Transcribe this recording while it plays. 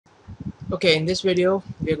Okay, in this video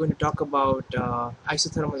we are going to talk about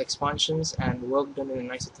isothermal expansions and work done in an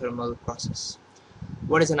isothermal process.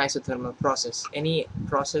 What is an isothermal process? Any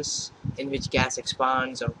process in which gas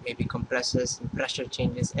expands or maybe compresses and pressure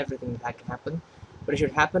changes, everything that can happen, but it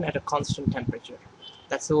should happen at a constant temperature.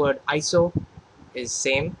 That's the word. Iso is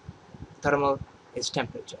same, thermal is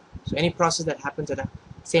temperature. So any process that happens at a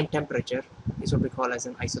same temperature is what we call as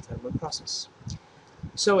an isothermal process.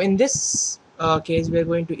 So in this case, we are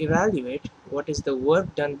going to evaluate what is the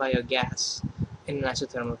work done by a gas in an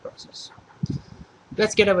isothermal process.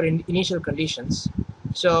 Let's get our initial conditions.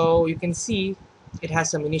 So you can see it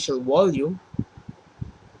has some initial volume.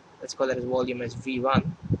 Let's call that as volume as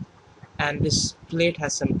V1. And this plate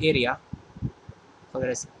has some area. Call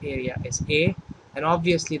that as area as A. And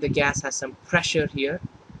obviously the gas has some pressure here.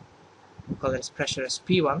 Call that as pressure as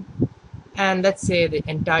P1. And let's say the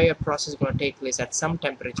entire process is going to take place at some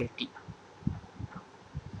temperature T.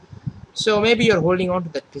 So maybe you're holding on to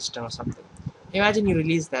that piston or something. Imagine you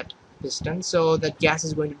release that piston, so that gas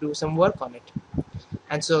is going to do some work on it,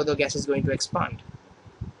 and so the gas is going to expand.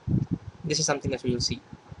 This is something that we will see.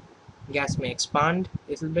 Gas may expand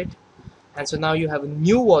a little bit, and so now you have a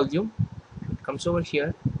new volume. It comes over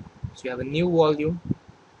here, so you have a new volume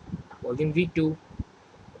V2,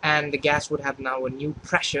 and the gas would have now a new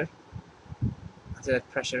pressure. So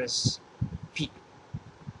that pressure is P.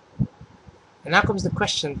 And now comes the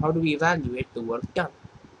question, how do we evaluate the work done?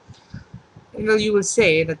 Well, you will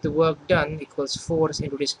say that the work done equals force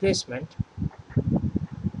into displacement.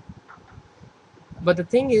 But the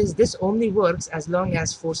thing is, this only works as long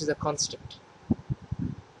as force is a constant.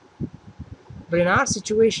 But in our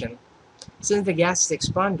situation, since the gas is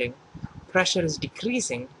expanding, pressure is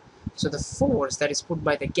decreasing, so the force that is put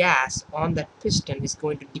by the gas on that piston is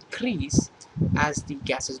going to decrease as the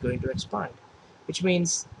gas is going to expand. Which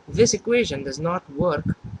means this equation does not work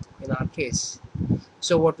in our case.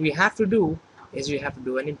 So what we have to do is we have to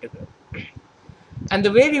do an integral. And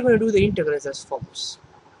the way we're going to do the integral is as follows.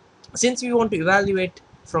 Since we want to evaluate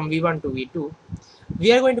from V1 to V2,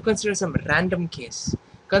 we are going to consider some random case.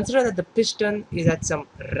 Consider that the piston is at some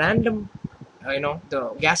random,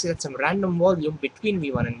 the gas is at some random volume between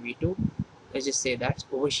V1 and V2. Let's just say that's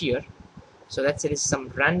over here. So let's say this is some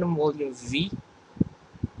random volume V.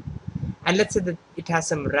 And let's say that it has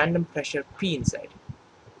some random pressure P inside.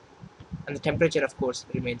 And the temperature, of course,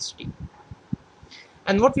 remains T.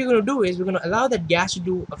 And what we're going to do is we're going to allow that gas to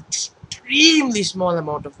do an extremely small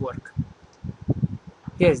amount of work.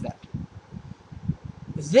 Here's that.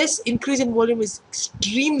 This increase in volume is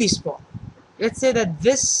extremely small. Let's say that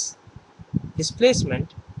this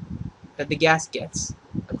displacement that the gas gets,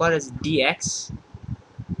 I call it as dx.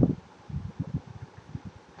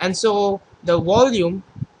 And so the volume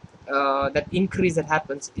that increase that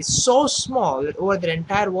happens is so small that over the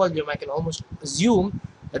entire volume I can almost assume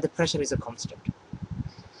that the pressure is a constant.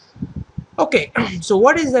 Okay, so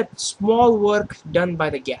what is that small work done by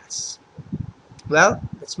the gas? Well,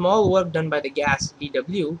 the small work done by the gas,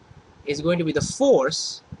 dW, is going to be the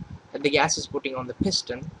force that the gas is putting on the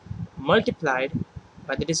piston multiplied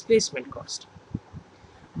by the displacement cost.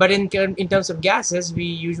 But in terms of gases, we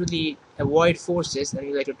usually avoid forces and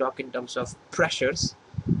we like to talk in terms of pressures.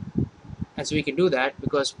 And so we can do that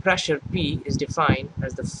because pressure P is defined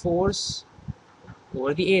as the force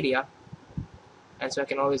over the area. And so I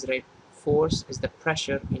can always write force is the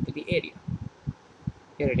pressure into the area.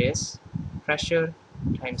 Here it is, pressure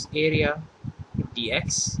times area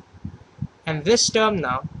dx. And this term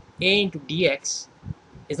now, A into dx,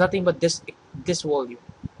 is nothing but this volume,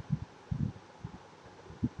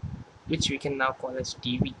 which we can now call as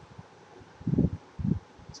dV.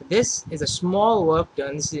 So this is a small work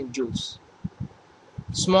done, this is in joules.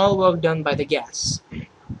 Small work done by the gas.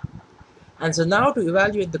 And so now to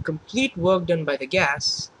evaluate the complete work done by the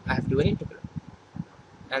gas, I have to do an integral.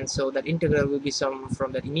 And so that integral will be some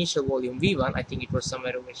from that initial volume V1, I think it was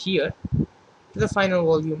somewhere over here, to the final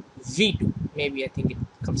volume V2, maybe I think it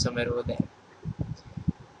comes somewhere over there,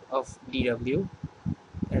 of dW.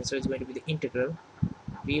 And so it's going to be the integral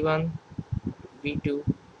V1,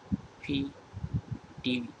 V2, P,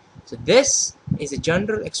 dV. So this is a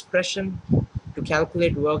general expression to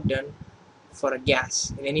calculate work done for a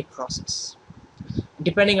gas in any process.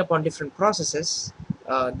 Depending upon different processes,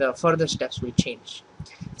 the further steps will change.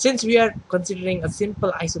 Since we are considering a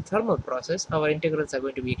simple isothermal process, our integrals are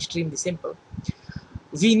going to be extremely simple.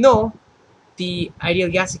 We know the ideal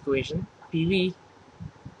gas equation, PV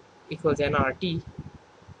equals nRT,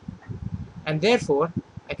 and therefore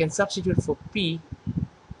I can substitute for P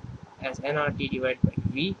as nRT divided by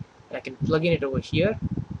V, and I can plug in it over here.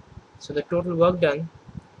 So the total work done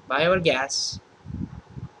by our gas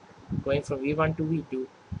going from V1 to V2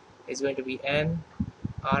 is going to be N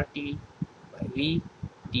RT by V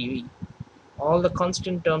dV. All the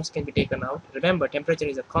constant terms can be taken out. Remember, temperature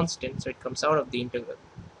is a constant, so it comes out of the integral.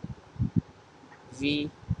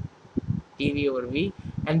 V dV over V.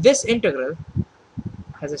 And this integral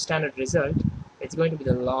has a standard result. It's going to be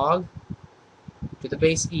the log to the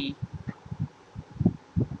base E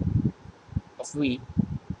of V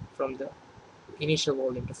from the initial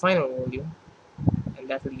volume to final volume, and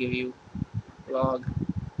that will give you log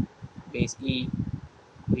base E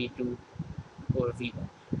V2 over V1.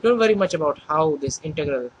 Don't worry much about how this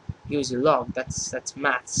integral gives you log. That's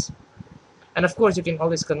maths. And of course, you can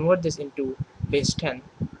always convert this into base 10,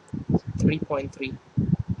 3.3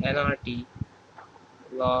 nRT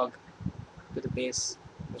log to the base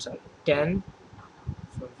 10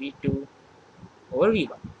 from V2 over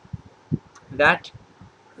V1. That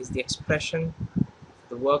is the expression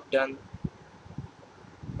for the work done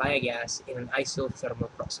by a gas in an isothermal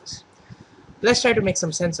process. Let's try to make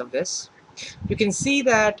some sense of this. You can see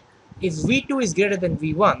that if V2 is greater than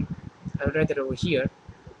V1, I'll write that over here,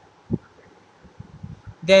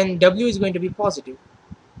 then W is going to be positive.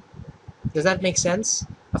 Does that make sense?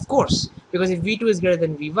 Of course, because if V2 is greater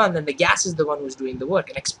than V1, then the gas is the one who's doing the work,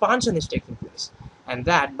 and expansion is taking place, and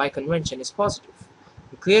that, by convention, is positive.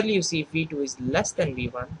 And clearly, you see if V2 is less than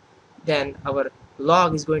V1, then our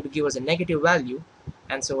log is going to give us a negative value,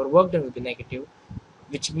 and so our work done will be negative,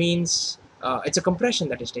 which means it's a compression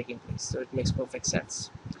that is taking place, so it makes perfect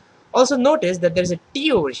sense. Also notice that there is a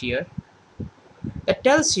T over here that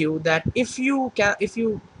tells you that if you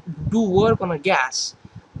do work on a gas,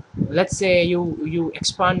 let's say you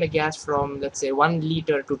expand the gas from, let's say, 1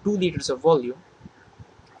 liter to 2 liters of volume,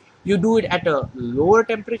 you do it at a lower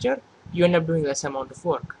temperature, you end up doing less amount of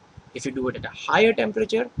work. If you do it at a higher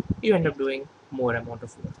temperature, you end up doing more amount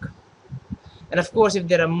of work. And of course, if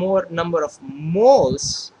there are more number of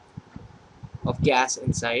moles of gas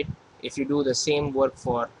inside, if you do the same work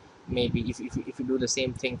for maybe if you do the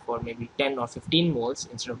same thing for maybe 10 or 15 moles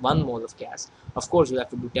instead of 1 mole of gas, of course you have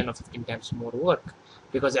to do 10 or 15 times more work,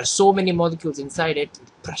 because there are so many molecules inside it,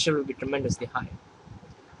 the pressure will be tremendously high.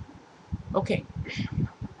 Okay,